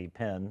there. I see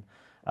pin.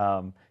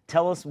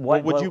 Tell us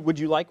what. Well, would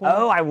you like one?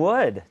 Oh, I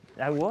would.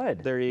 I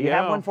would. There you go. You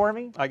have go. one for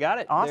me? I got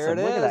it. Awesome. There it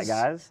Look at that, is.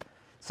 guys.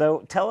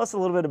 So tell us a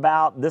little bit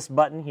about this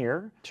button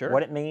here. Sure.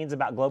 What it means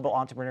about Global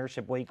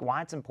Entrepreneurship Week,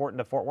 why it's important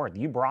to Fort Worth.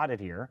 You brought it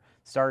here,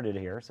 started it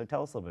here, so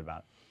tell us a little bit about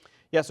it.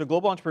 Yeah, so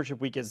Global Entrepreneurship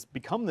Week has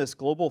become this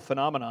global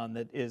phenomenon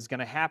that is going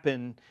to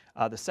happen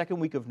the second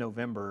week of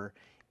November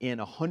in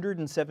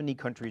 170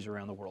 countries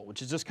around the world,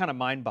 which is just kind of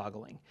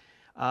mind-boggling.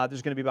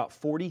 There's going to be about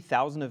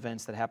 40,000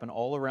 events that happen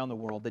all around the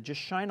world that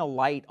just shine a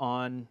light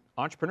on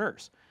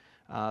entrepreneurs,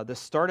 the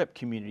startup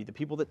community, the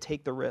people that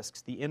take the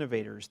risks, the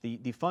innovators, the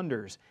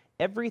funders,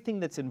 everything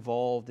that's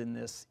involved in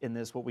this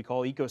what we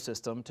call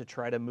ecosystem to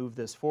try to move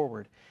this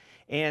forward.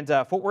 And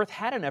Fort Worth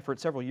had an effort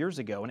several years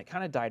ago, and it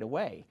kind of died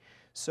away.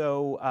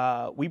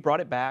 So we brought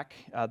it back.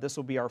 This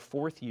will be our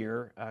fourth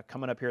year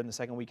coming up here in the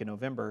second week of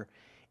November.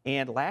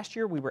 And last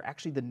year, we were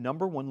actually the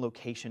 #1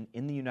 location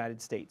in the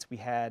United States. We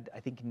had, I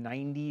think,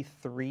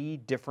 93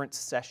 different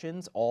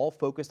sessions, all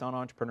focused on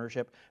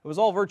entrepreneurship. It was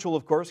all virtual,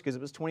 of course, because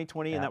it was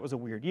 2020, and that was a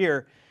weird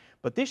year.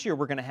 But this year,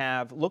 we're going to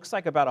have, looks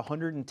like about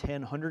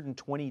 110,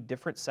 120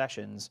 different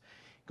sessions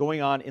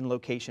going on in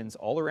locations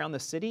all around the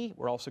city.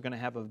 We're also going to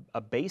have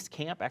a base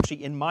camp,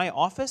 actually in my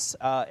office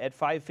at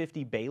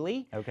 550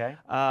 Bailey,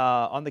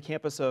 on the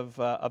campus of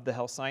the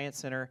Health Science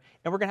Center.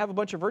 And we're going to have a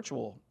bunch of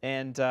virtual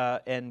and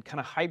kind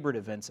of hybrid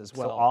events as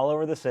well. So all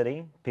over the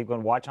city, people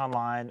can watch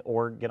online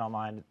or get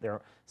online. There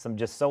are some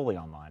just solely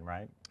online,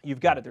 right? You've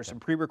got it. There's some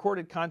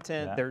pre-recorded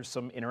content. There's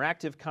some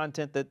interactive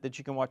content that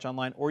you can watch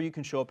online, or you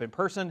can show up in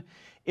person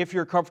if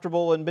you're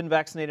comfortable and been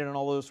vaccinated and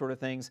all those sort of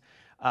things.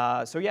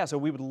 So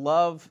we would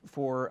love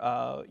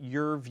for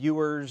your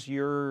viewers,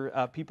 your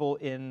people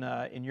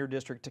in your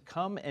district to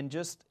come and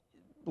just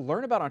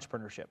learn about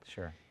entrepreneurship.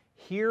 Sure.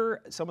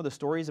 Hear some of the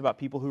stories about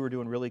people who are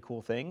doing really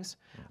cool things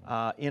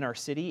in our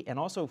city, and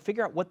also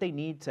figure out what they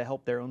need to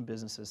help their own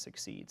businesses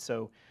succeed.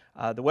 So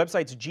the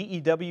website's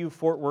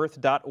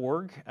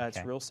gewfortworth.org.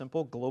 It's real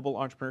simple, Global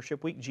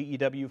Entrepreneurship Week,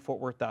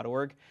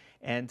 gewfortworth.org.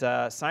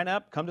 And sign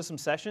up, come to some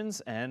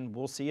sessions, and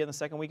we'll see you in the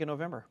second week of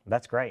November.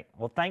 That's great.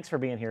 Well, thanks for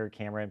being here,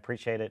 Cameron.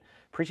 Appreciate it.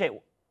 Appreciate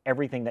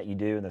everything that you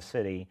do in the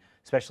city,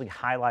 especially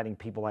highlighting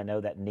people I know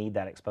that need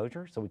that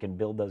exposure so we can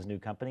build those new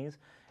companies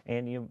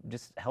and you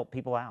just help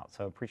people out.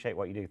 So appreciate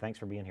what you do. Thanks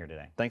for being here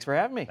today. Thanks for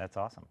having me. That's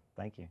awesome.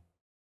 Thank you.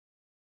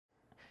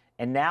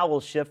 And now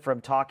we'll shift from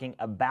talking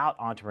about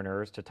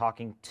entrepreneurs to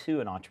talking to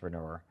an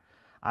entrepreneur.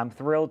 I'm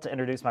thrilled to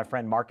introduce my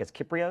friend Marcus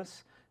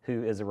Kyprios,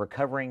 who is a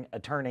recovering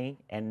attorney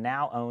and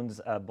now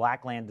owns a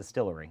Blackland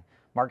Distillery.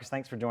 Marcus,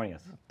 thanks for joining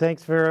us.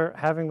 Thanks for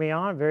having me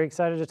on. Very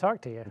excited to talk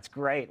to you. It's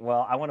great.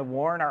 Well, I want to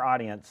warn our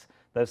audience,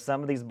 though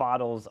some of these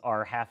bottles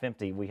are half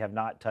empty, we have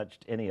not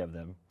touched any of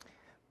them.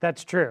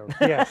 That's true,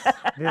 yes.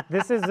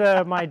 This is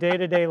my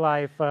day-to-day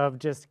life of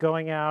just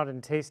going out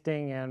and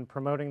tasting and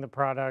promoting the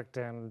product,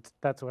 and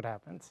that's what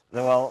happens.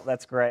 Well,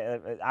 that's great.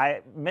 I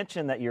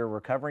mentioned that you're a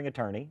recovering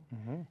attorney,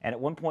 and at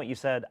one point you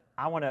said,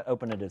 I want to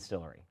open a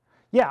distillery.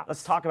 Yeah.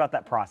 Let's talk about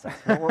that process.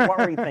 What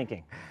were you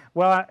thinking?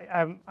 Well,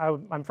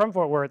 I'm from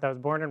Fort Worth. I was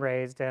born and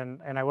raised,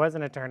 and I was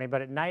an attorney,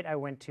 but at night I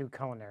went to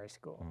culinary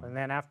school. And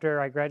then after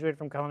I graduated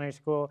from culinary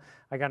school,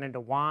 I got into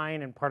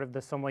wine, and part of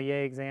the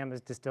sommelier exam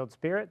is distilled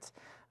spirits.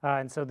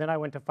 And so then I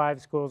went to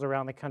 5 schools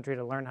around the country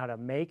to learn how to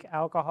make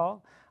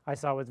alcohol. I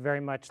saw it was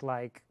very much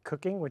like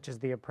cooking, which is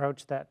the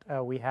approach that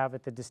we have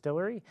at the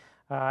distillery.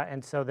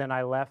 And so then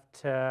I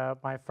left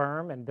my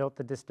firm and built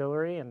the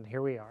distillery, and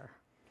here we are.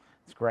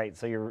 It's great.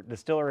 So your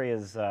distillery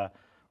is,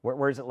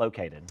 where is it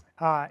located?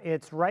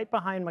 It's right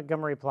behind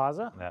Montgomery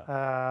Plaza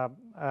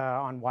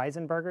on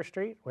Weisenberger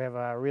Street. We have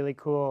a really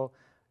cool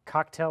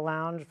cocktail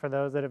lounge for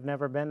those that have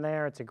never been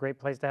there. It's a great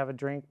place to have a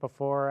drink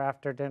before or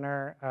after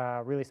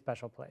dinner, really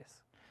special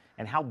place.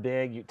 And how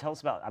big? Tell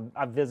us about,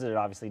 I've visited,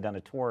 obviously done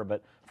a tour,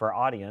 but for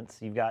our audience,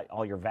 you've got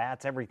all your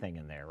vats, everything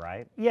in there,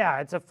 right? Yeah,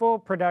 it's a full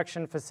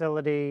production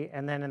facility,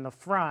 and then in the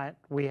front,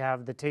 we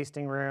have the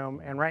tasting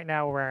room, and right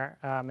now we're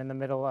in the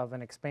middle of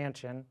an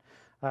expansion.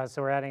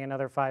 So we're adding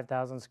another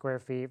 5,000 square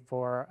feet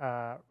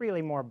for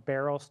really more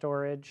barrel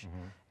storage,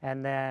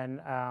 and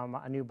then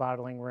a new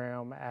bottling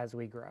room as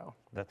we grow.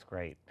 That's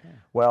great. Yeah.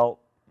 Well,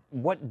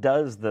 what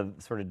does the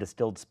sort of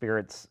distilled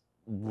spirits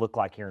look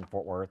like here in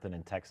Fort Worth and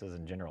in Texas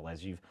in general,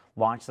 as you've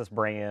launched this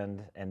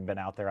brand and been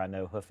out there, I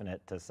know, hoofing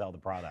it to sell the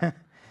product?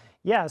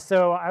 Yeah,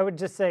 so I would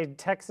just say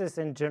Texas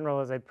in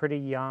general is a pretty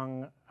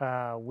young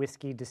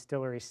whiskey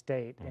distillery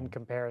state in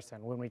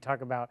comparison. When we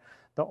talk about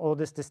the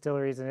oldest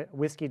distilleries,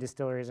 whiskey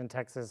distilleries in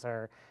Texas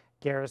are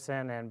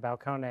Garrison and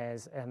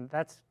Balcones, and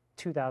that's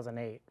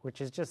 2008,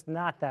 which is just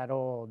not that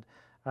old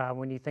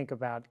when you think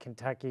about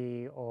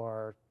Kentucky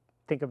or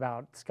think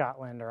about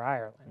Scotland or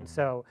Ireland.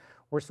 So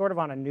we're sort of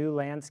on a new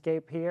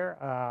landscape here,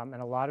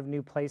 and a lot of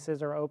new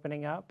places are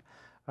opening up.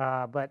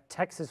 But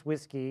Texas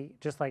whiskey,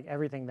 just like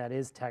everything that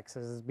is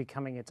Texas, is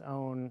becoming its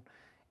own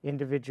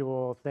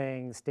individual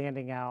thing,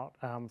 standing out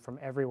from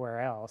everywhere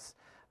else.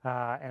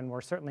 And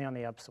we're certainly on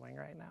the upswing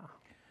right now.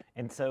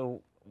 And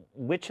so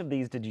which of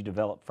these did you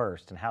develop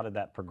first, and how did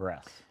that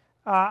progress?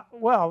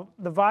 Well,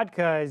 the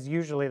vodka is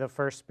usually the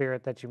first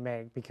spirit that you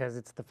make because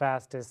it's the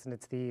fastest and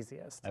it's the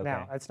easiest. Okay.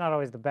 Now, it's not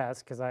always the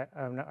best because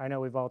I know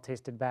we've all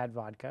tasted bad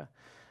vodka.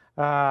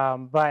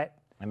 But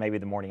And maybe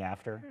the morning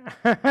after?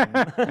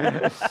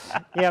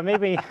 yeah,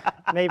 maybe.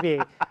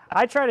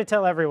 I try to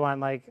tell everyone,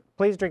 like,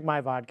 please drink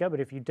my vodka, but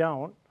if you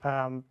don't,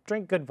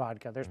 drink good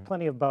vodka. There's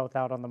plenty of both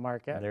out on the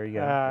market. There you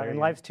go. And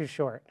life's too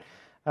short.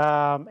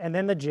 And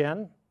then the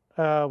gin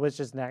was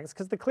just next,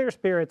 because the clear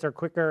spirits are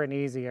quicker and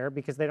easier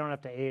because they don't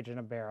have to age in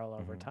a barrel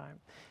over time.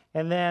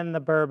 And then the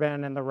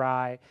bourbon and the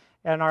rye.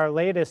 And our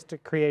latest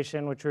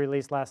creation, which we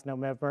released last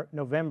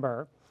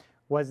November,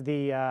 was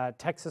the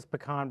Texas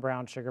Pecan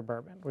Brown Sugar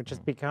Bourbon, which has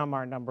become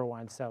our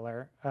 #1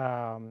 seller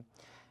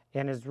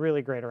and is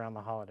really great around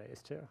the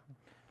holidays too.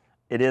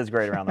 It is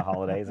great around the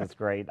holidays. It's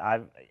great.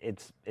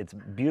 It's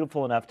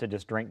beautiful enough to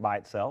just drink by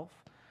itself.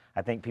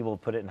 I think people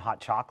put it in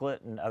hot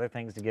chocolate and other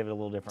things to give it a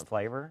little different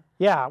flavor.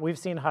 Yeah, we've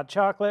seen hot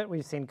chocolate,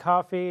 we've seen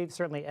coffee,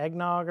 certainly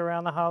eggnog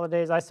around the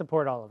holidays. I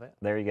support all of it.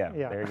 There you go.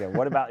 Yeah. There you go.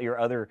 What about your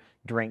other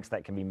drinks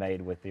that can be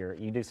made with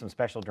you do some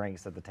special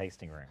drinks at the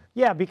tasting room?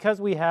 Yeah, because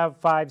we have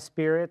 5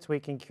 spirits, we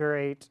can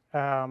curate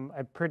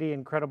a pretty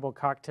incredible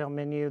cocktail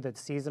menu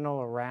that's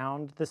seasonal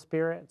around the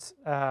spirits.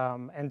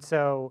 And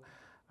so,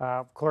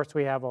 of course,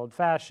 we have old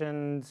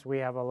fashions, we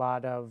have a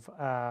lot of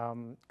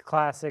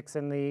classics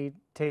in the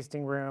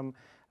tasting room.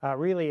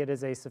 Really, it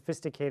is a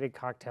sophisticated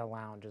cocktail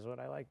lounge, is what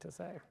I like to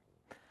say.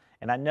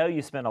 And I know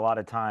you spend a lot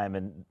of time,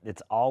 and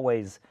it's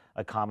always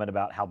a comment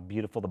about how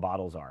beautiful the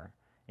bottles are.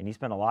 And you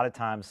spend a lot of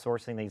time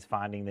sourcing these,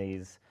 finding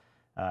these.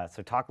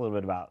 So talk a little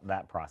bit about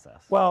that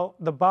process. Well,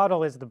 the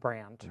bottle is the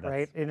brand,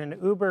 right? In an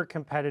uber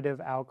competitive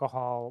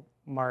alcohol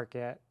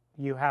market,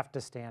 you have to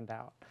stand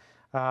out.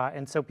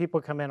 And so people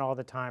come in all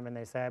the time and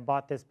they say, I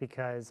bought this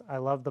because I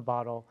love the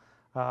bottle.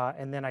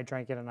 And then I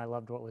drank it and I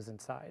loved what was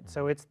inside.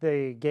 So it's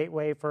the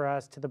gateway for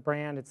us to the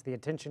brand. It's the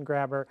attention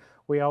grabber.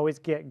 We always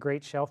get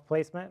great shelf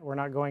placement. We're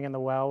not going in the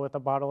well with a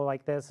bottle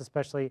like this,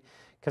 especially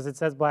because it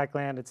says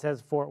Blackland, it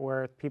says Fort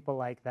Worth, people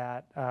like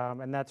that.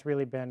 And that's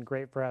really been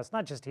great for us,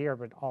 not just here,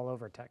 but all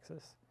over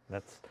Texas.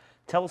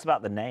 Tell us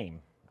about the name,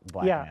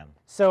 Blackland. Yeah,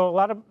 so a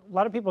lot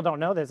of people don't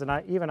know this, and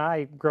even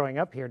I, growing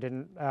up here,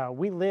 didn't.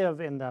 We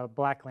live in the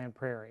Blackland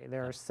Prairie.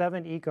 There are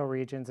 7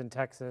 ecoregions in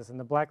Texas, and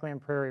the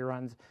Blackland Prairie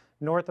runs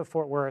north of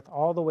Fort Worth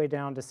all the way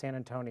down to San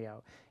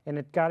Antonio. And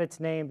it got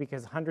its name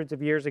because hundreds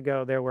of years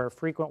ago there were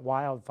frequent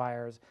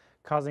wildfires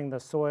causing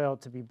the soil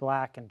to be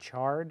black and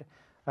charred.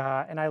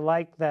 And I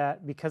like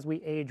that because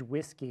we age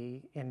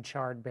whiskey in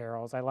charred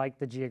barrels. I like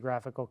the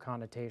geographical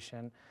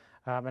connotation,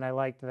 and I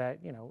like that,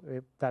 you know,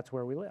 that's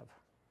where we live.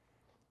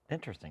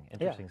 Interesting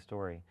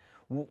story.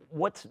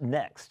 What's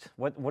next?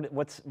 What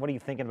are you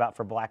thinking about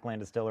for Blackland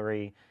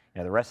Distillery? You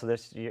know, the rest of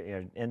this year, you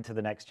know, into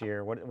the next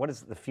year. What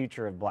does the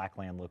future of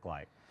Blackland look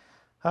like?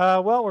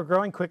 Well, we're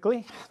growing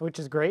quickly, which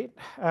is great.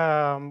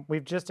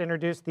 We've just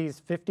introduced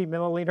these 50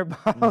 milliliter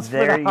bottles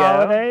for the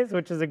holidays,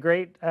 which is a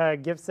great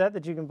gift set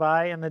that you can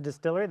buy in the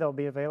distillery. They'll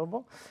be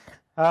available.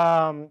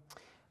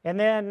 And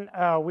then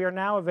we are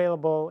now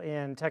available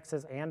in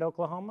Texas and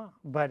Oklahoma,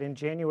 but in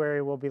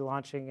January we'll be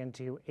launching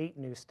into 8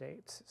 new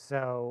states.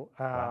 So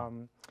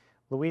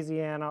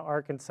Louisiana,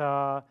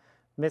 Arkansas,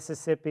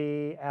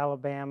 Mississippi,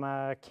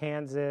 Alabama,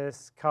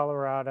 Kansas,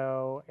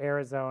 Colorado,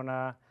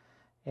 Arizona,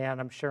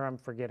 and I'm sure I'm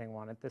forgetting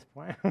one at this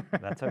point.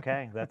 That's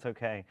okay. That's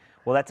okay.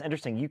 Well, that's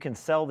interesting. You can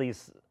sell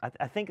these.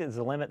 I think is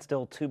the limit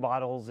still 2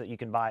 bottles that you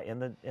can buy in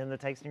the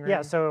tasting room?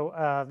 Yeah. So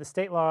the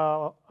state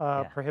law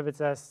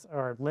prohibits us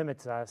or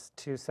limits us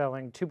to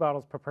selling 2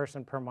 bottles per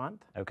person per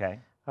month. Okay.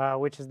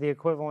 Which is the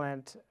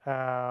equivalent.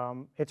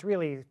 It's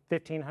really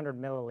 1,500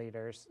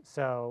 milliliters.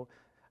 So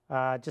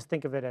just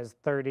think of it as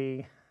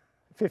 50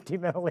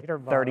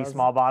 milliliter bottles. 30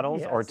 small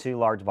bottles, yes. or 2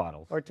 large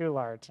bottles? Or 2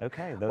 large.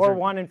 Okay. Or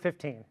 1 in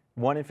 15.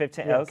 1 in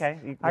 15. Yes.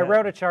 Okay. I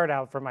wrote a chart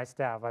out for my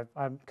staff.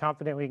 I'm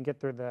confident we can get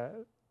through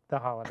the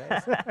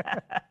holidays.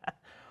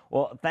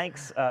 Well,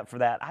 thanks for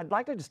that. I'd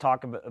like to just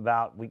talk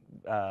about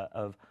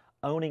of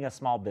owning a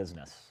small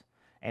business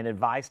and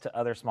advice to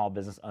other small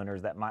business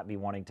owners that might be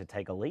wanting to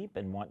take a leap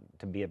and want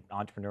to be an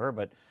entrepreneur,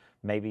 but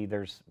maybe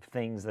there's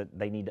things that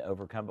they need to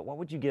overcome. But what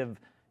would you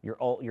give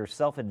your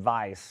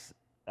self-advice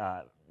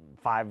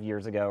 5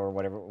 years ago or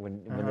whatever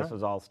when this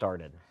was all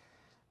started?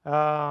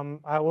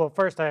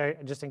 First, I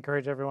just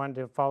encourage everyone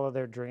to follow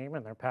their dream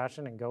and their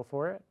passion and go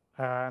for it.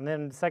 And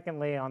then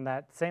secondly, on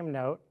that same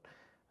note,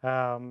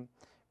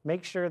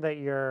 make sure that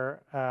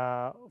you're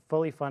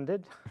fully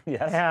funded.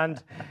 Yes.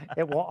 And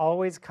it will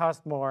always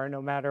cost more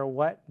no matter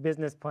what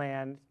business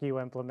plan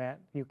you implement.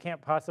 You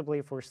can't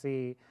possibly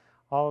foresee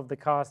all of the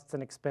costs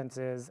and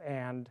expenses,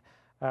 and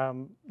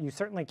you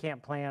certainly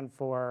can't plan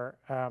for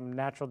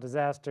natural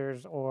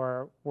disasters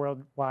or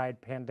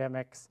worldwide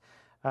pandemics.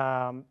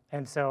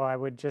 And so I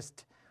would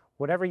just,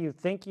 whatever you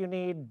think you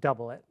need,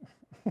 double it.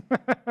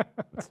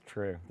 That's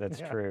true. That's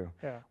true.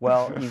 Yeah.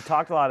 Well, we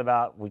talked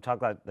about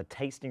the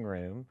tasting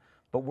room,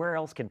 but where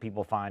else can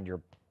people find your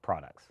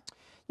products?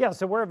 Yeah,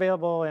 so we're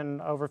available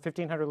in over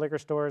 1,500 liquor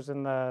stores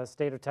in the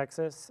state of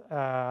Texas.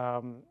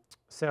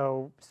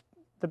 So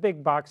the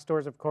big box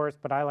stores, of course,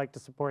 but I like to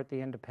support the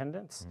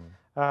independents,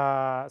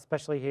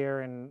 especially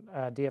here in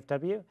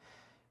DFW.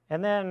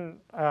 And then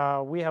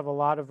we have a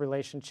lot of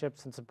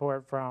relationships and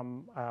support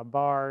from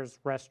bars,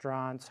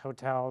 restaurants,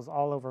 hotels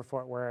all over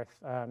Fort Worth.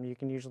 You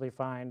can usually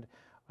find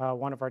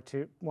one or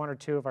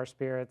two of our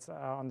spirits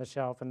on the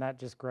shelf, and that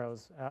just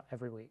grows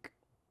every week.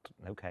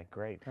 Okay,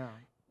 great. Yeah.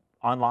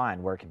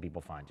 Online, where can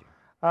people find you?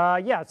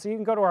 Yeah, so you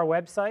can go to our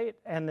website,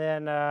 and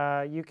then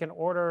you can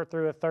order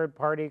through a third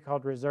party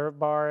called Reserve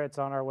Bar. It's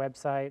on our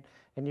website,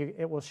 and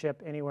it will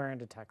ship anywhere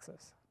into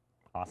Texas.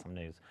 Awesome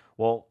news.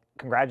 Well,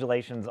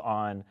 congratulations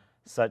on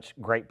such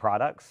great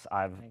products.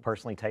 I've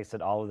personally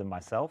tasted all of them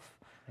myself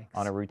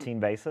on a routine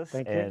basis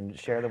and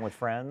share them with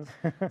friends.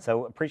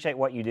 So appreciate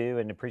what you do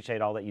and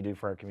appreciate all that you do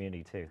for our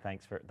community too.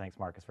 Thanks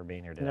Marcus for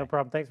being here today. No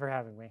problem. Thanks for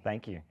having me.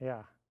 Thank you.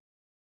 Yeah.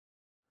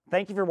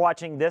 Thank you for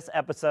watching this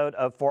episode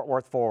of Fort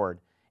Worth Forward.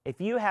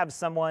 If you have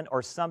someone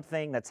or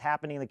something that's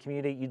happening in the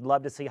community you'd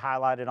love to see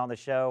highlighted on the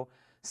show,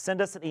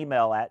 send us an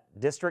email at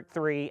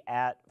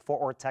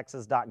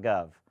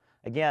district3@fortworthtexas.gov.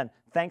 Again,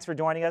 thanks for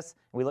joining us,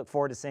 and we look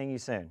forward to seeing you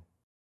soon.